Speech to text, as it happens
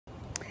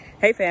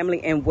Hey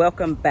family, and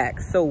welcome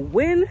back. So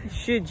when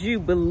should you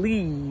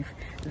believe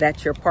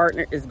that your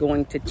partner is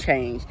going to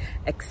change,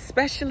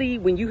 especially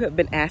when you have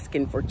been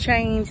asking for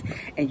change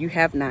and you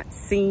have not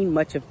seen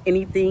much of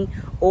anything,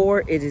 or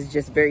it is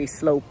just very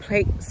slow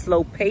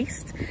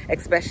paced,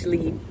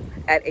 especially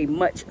at a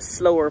much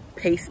slower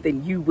pace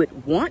than you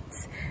would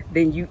want,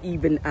 than you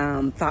even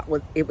thought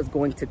it was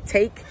going to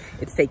take.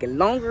 It's taken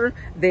longer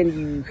than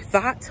you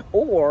thought.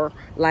 Or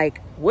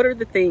like, what are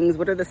the things,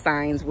 what are the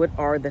signs, what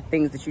are the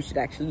things that you should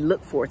actually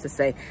look for to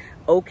say,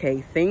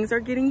 okay, things are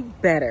getting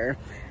better.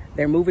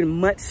 They're moving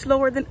much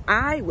slower than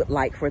I would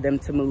like for them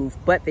to move,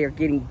 but they're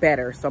getting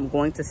better. So I'm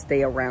going to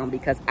stay around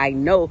because I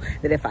know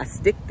that if I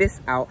stick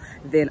this out,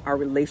 then our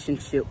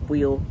relationship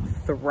will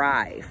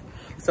thrive.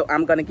 So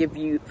I'm going to give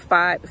you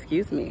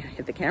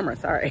hit the camera,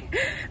 sorry.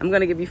 I'm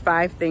going to give you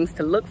 5 things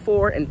to look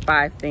for and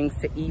 5 things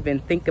to even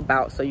think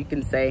about, so you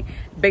can say,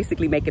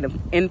 basically make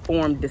an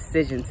informed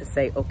decision to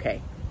say,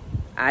 okay,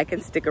 I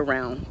can stick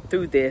around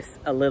through this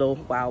a little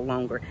while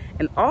longer.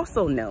 And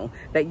also know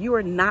that you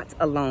are not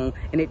alone,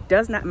 and it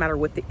does not matter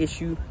what the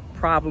issue,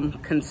 problem,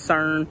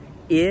 concern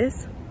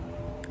is.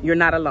 You're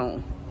not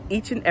alone.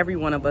 Each and every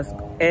one of us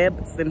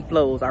ebbs and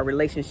flows. Our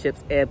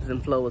relationships ebbs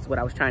and flows, what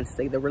I was trying to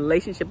say. The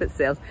relationship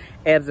itself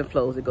ebbs and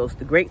flows. It goes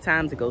through great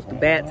times, it goes through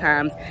bad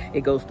times,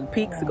 it goes through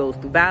peaks, it goes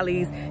through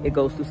valleys, it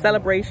goes through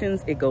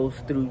celebrations, it goes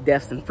through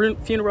deaths and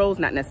funerals,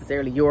 not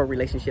necessarily your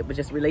relationship, but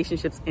just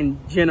relationships in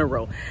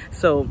general.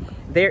 So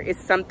there is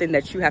something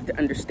that you have to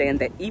understand,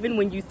 that even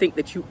when you think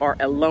that you are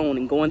alone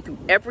and going through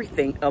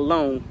everything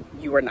alone,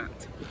 you are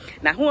not.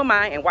 Now, who am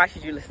I and why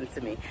should you listen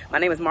to me? My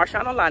name is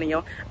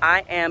MarshaunO'Laniyan.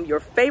 I am your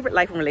favorite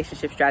life and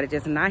relationship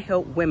strategist, and I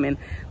help women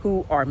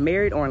who are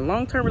married or in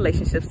long-term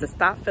relationships to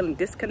stop feeling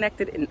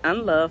disconnected and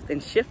unloved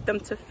and shift them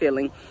to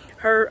feeling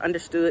heard,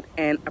 understood,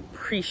 and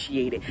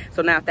appreciated.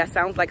 So now, if that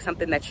sounds like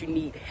something that you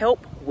need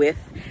help with,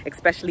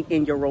 especially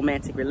in your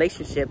romantic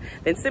relationship,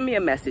 then send me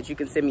a message. You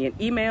can send me an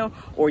email,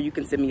 or you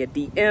can send me a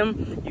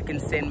DM. You can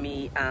send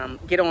me,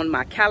 get on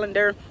my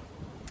calendar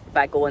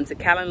by going to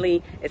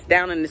Calendly. It's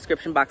down in the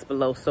description box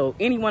below. So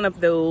any one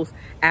of those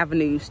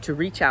avenues to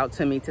reach out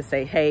to me to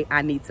say, hey,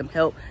 I need some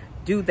help,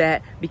 do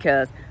that,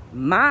 because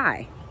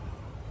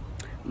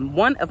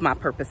one of my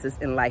purposes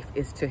in life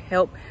is to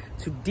help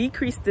to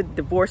decrease the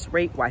divorce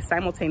rate while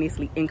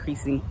simultaneously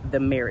increasing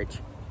the marriage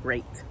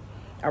rate.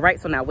 All right,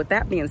 so now with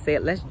that being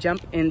said, let's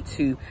jump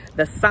into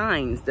the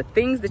signs, the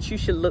things that you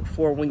should look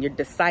for when you're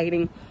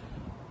deciding,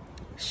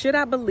 should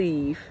I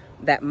believe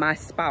that my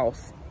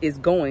spouse is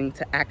going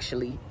to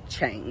actually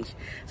change?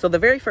 So the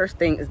very first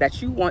thing is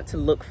that you want to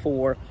look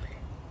for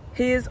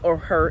his or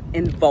her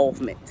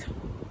involvement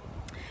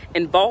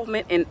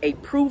in a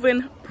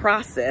proven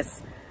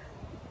process,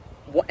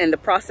 and the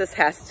process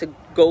has to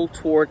go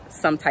toward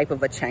some type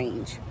of a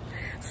change.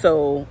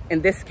 So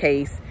in this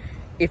case,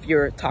 if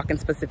you're talking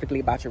specifically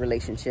about your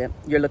relationship,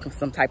 you're looking for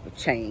some type of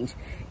change.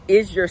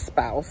 Is your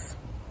spouse,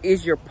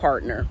 is your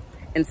partner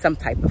in some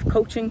type of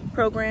coaching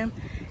program?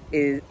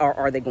 Or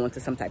are they going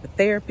to some type of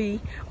therapy?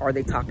 Are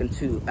they talking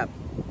to a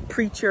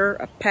preacher,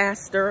 a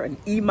pastor, an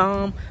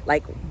imam,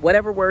 like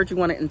whatever word you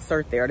want to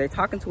insert there? Are they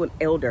talking to an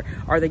elder?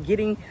 Are they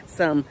getting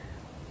some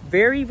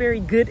very, very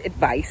good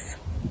advice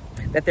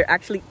that they're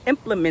actually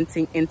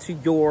implementing into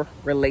your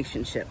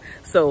relationship?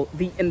 So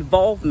the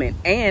involvement,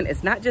 and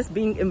it's not just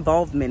being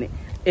involved in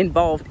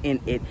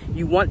it.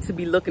 You want to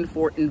be looking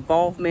for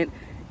involvement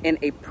in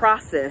a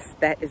process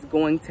that is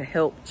going to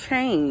help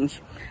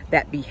change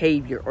that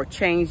behavior or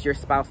change your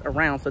spouse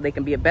around, so they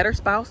can be a better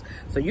spouse,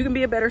 so you can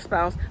be a better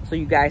spouse, so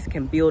you guys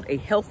can build a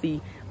healthy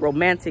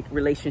romantic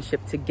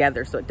relationship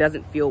together, so it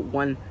doesn't feel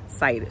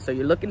one-sided. So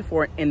you're looking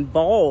for an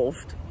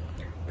involved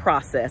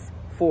process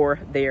for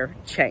their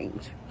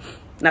change.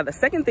 Now, the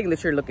second thing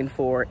that you're looking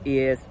for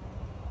is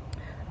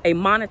a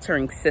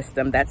monitoring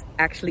system that's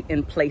actually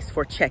in place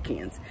for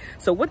check-ins.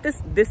 So what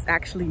this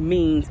actually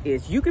means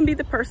is you can be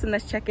the person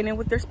that's checking in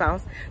with their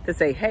spouse to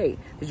say, hey,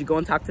 did you go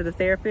and talk to the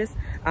therapist?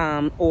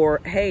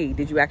 Or hey,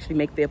 did you actually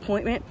make the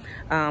appointment?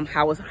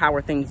 How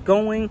are things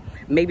going?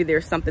 Maybe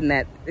there's something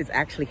that is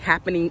actually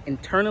happening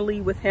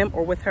internally with him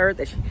or with her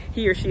that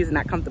he or she is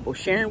not comfortable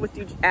sharing with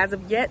you as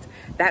of yet.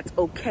 That's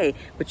okay,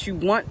 but you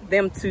want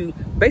them to,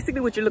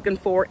 basically what you're looking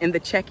for in the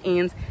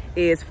check-ins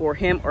is for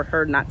him or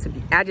her not to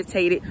be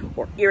agitated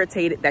or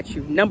irritated that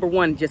you, number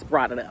one, just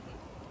brought it up.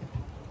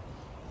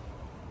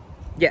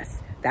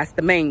 Yes, that's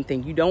the main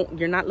thing.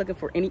 You're not looking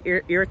for any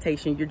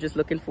irritation. You're just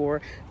looking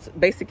for,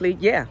 basically,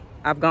 yeah,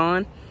 I've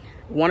gone,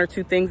 1 or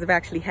 2 things have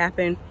actually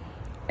happened,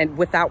 and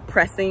without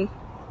pressing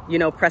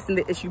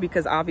the issue,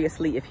 because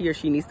obviously if he or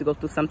she needs to go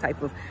through some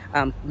type of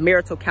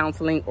marital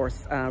counseling or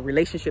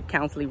relationship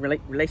counseling,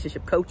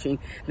 relationship coaching,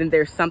 then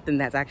there's something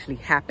that's actually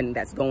happening,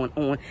 that's going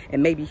on,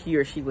 and maybe he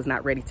or she was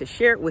not ready to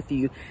share it with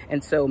you,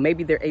 and so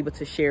maybe they're able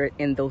to share it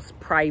in those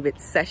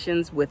private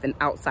sessions with an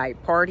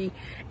outside party,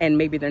 and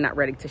maybe they're not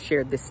ready to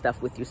share this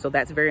stuff with you. So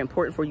that's very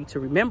important for you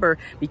to remember,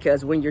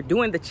 because when you're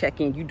doing the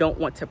check-in, you don't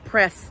want to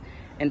press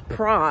and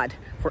prod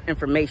for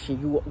information.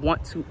 You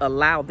want to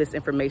allow this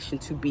information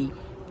to be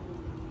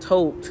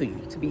told to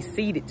you, to be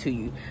seeded to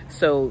you.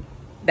 So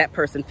that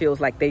person feels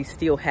like they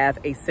still have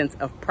a sense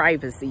of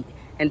privacy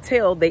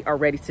until they are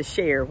ready to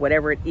share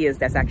whatever it is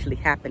that's actually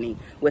happening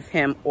with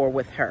him or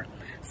with her.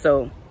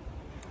 So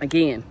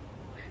again,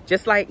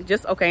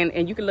 okay,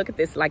 and you can look at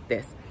this like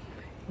this.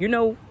 You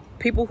know,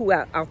 people who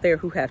are out there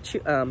who have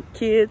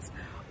kids,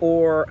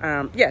 or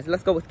yes,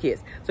 let's go with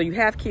kids. So you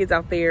have kids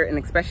out there,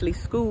 and especially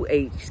school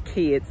age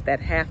kids that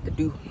have to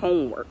do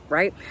homework,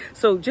 right?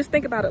 So just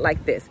think about it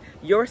like this.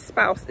 Your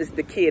spouse is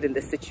the kid in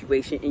this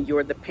situation, and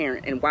you're the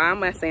parent. And why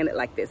am I saying it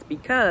like this?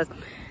 Because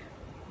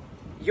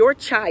your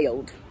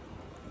child,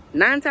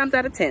 9 times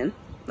out of 10,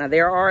 now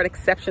there are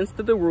exceptions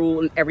to the rule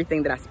and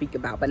everything that I speak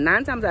about, but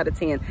 9 times out of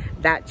 10,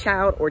 that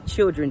child or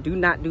children do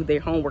not do their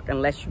homework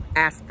unless you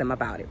ask them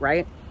about it,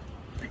 right?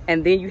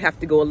 And then you have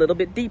to go a little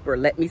bit deeper.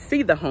 Let me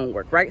see the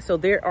homework, right? So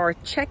there are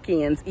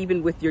check-ins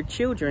even with your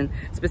children,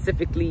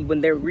 specifically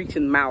when they're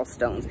reaching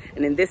milestones.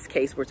 And in this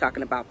case, we're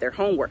talking about their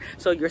homework.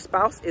 So your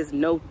spouse is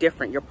no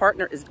different. Your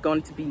partner is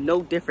going to be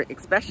no different,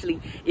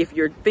 especially if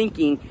you're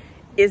thinking,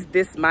 is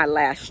this my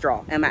last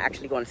straw? Am I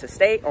actually going to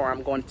stay, or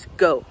I'm going to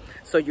go?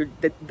 So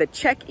the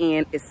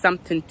check-in is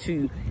something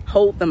to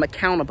hold them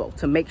accountable,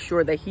 to make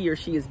sure that he or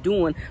she is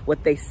doing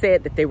what they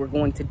said that they were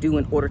going to do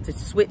in order to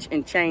switch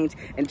and change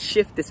and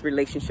shift this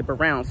relationship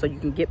around, so you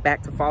can get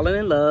back to falling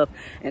in love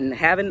and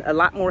having a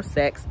lot more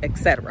sex,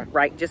 etc.,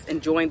 right? Just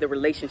enjoying the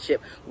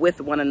relationship with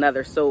one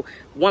another, so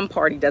one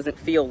party doesn't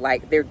feel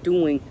like they're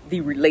doing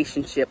the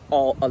relationship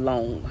all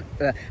alone,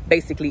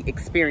 basically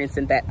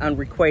experiencing that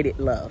unrequited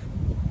love.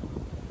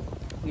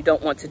 You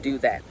don't want to do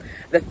that.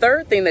 The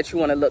third thing that you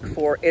want to look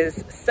for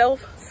is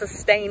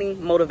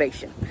self-sustaining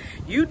motivation.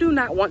 You do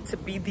not want to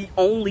be the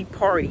only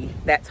party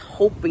that's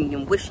hoping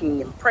and wishing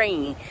and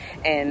praying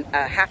and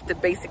have to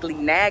basically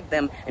nag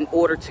them in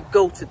order to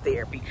go to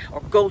therapy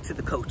or go to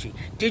the coaching.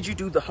 Did you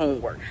do the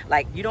homework?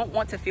 Like, you don't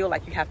want to feel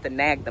like you have to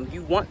nag them.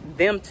 You want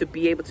them to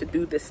be able to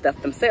do this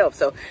stuff themselves.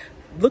 So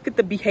look at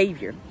the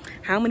behavior.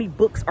 How many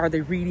books are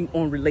they reading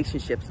on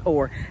relationships?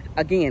 Or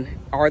again,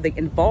 are they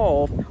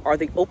involved? Are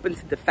they open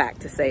to the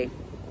fact to say,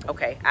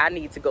 okay, I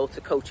need to go to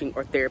coaching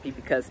or therapy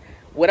because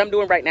what I'm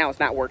doing right now is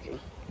not working.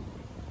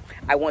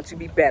 I want to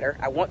be better.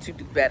 I want to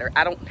do better.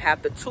 I don't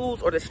have the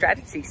tools or the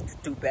strategies to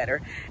do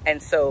better.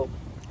 And so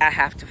I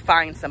have to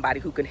find somebody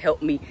who can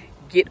help me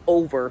get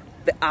over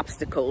the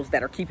obstacles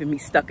that are keeping me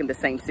stuck in the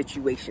same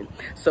situation.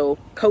 So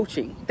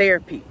coaching,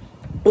 therapy,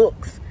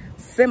 books,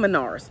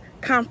 seminars,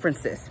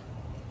 conferences,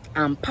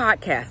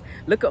 podcasts.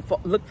 Look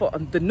for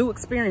the new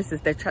experiences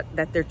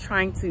that they're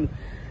trying to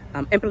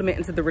implement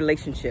into the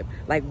relationship.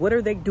 Like, what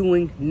are they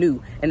doing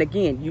new? And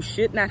again, you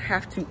should not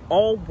have to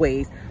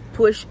always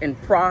push and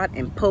prod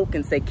and poke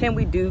and say, can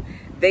we do?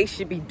 They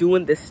should be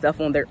doing this stuff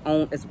on their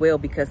own as well,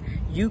 because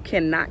you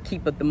cannot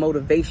keep up the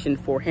motivation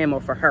for him or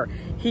for her.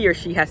 He or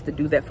she has to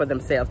do that for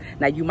themselves.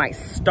 Now, you might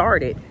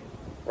start it,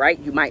 right?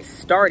 You might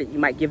start it. You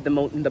might give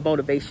them the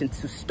motivation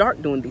to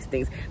start doing these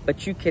things,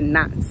 but you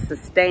cannot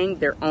sustain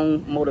their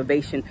own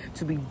motivation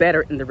to be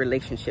better in the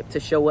relationship,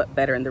 to show up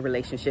better in the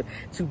relationship,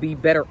 to be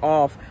better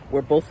off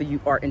where both of you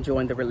are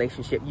enjoying the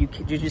relationship. You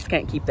just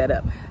can't keep that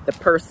up. The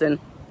person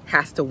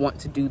has to want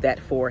to do that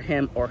for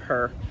him or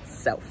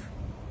herself.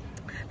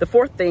 The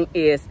fourth thing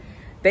is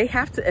they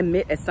have to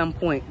admit at some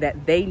point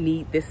that they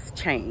need this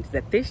change,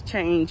 that this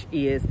change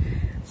is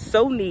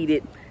so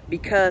needed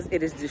because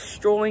it is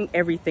destroying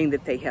everything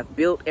that they have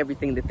built,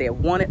 everything that they have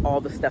wanted, all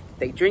the stuff that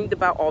they dreamed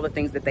about, all the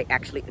things that they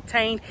actually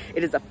attained.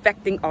 It is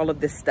affecting all of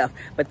this stuff,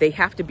 but they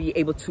have to be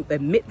able to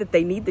admit that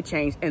they need the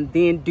change and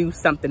then do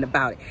something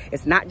about it.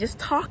 It's not just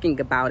talking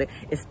about it,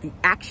 it's the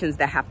actions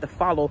that have to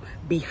follow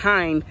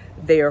behind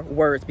their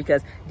words,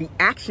 because the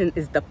action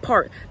is the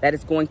part that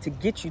is going to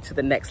get you to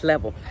the next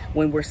level.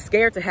 When we're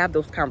scared to have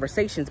those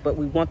conversations, but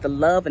we want the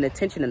love and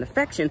attention and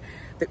affection,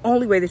 the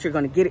only way that you're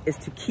going to get it is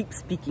to keep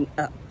speaking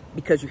up.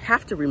 Because you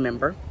have to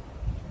remember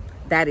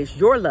that is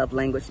your love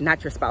language,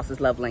 not your spouse's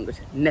love language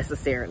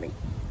necessarily.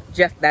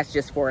 That's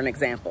just for an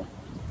example.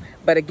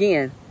 But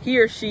again, he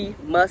or she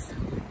must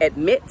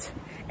admit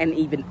and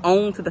even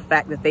own to the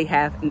fact that they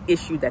have an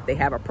issue, that they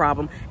have a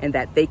problem, and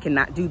that they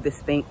cannot do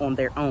this thing on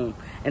their own.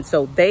 And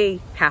so they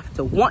have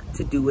to want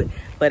to do it.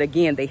 But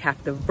again, they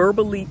have to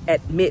verbally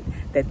admit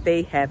that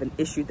they have an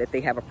issue, that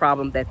they have a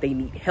problem, that they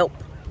need help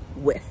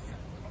with.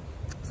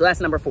 So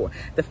that's number 4.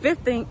 The fifth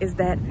thing is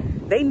that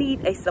they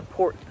need a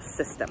support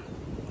system.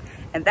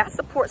 And that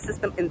support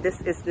system in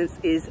this instance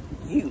is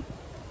you.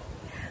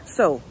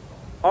 So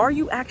are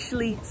you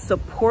actually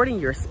supporting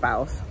your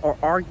spouse, or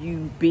are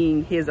you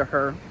being his or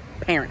her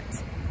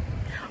parent?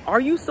 Are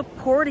you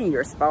supporting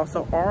your spouse,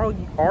 or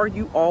are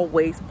you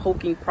always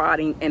poking,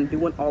 prodding, and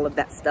doing all of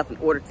that stuff in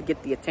order to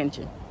get the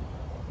attention?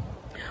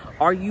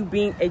 Are you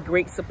being a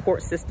great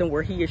support system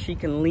where he or she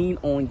can lean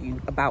on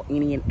you about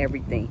any and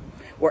everything?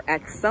 Where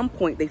at some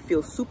point they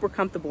feel super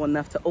comfortable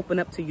enough to open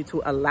up to you,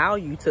 to allow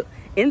you to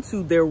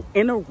into their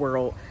inner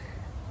world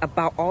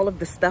about all of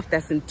the stuff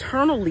that's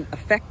internally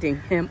affecting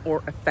him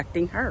or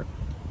affecting her,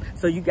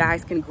 so you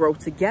guys can grow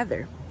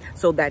together,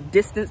 so that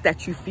distance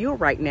that you feel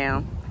right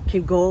now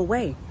can go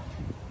away.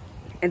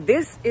 And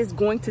this is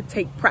going to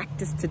take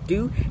practice to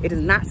do. It is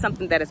not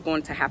something that is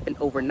going to happen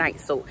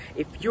overnight. So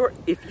if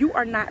you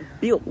are not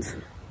built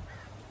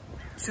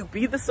to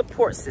be the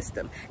support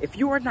system, if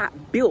you are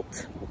not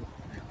built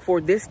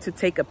for this to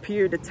take a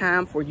period of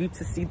time for you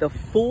to see the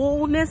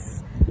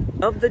fullness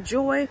of the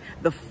joy,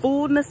 the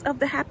fullness of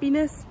the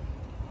happiness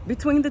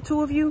between the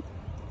two of you,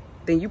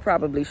 then you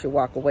probably should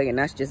walk away. And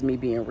that's just me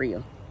being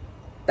real.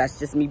 That's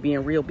just me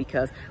being real,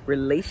 because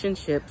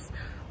relationships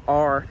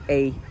are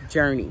a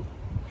journey.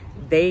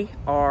 They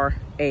are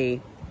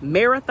a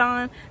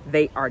marathon.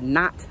 They are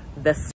not the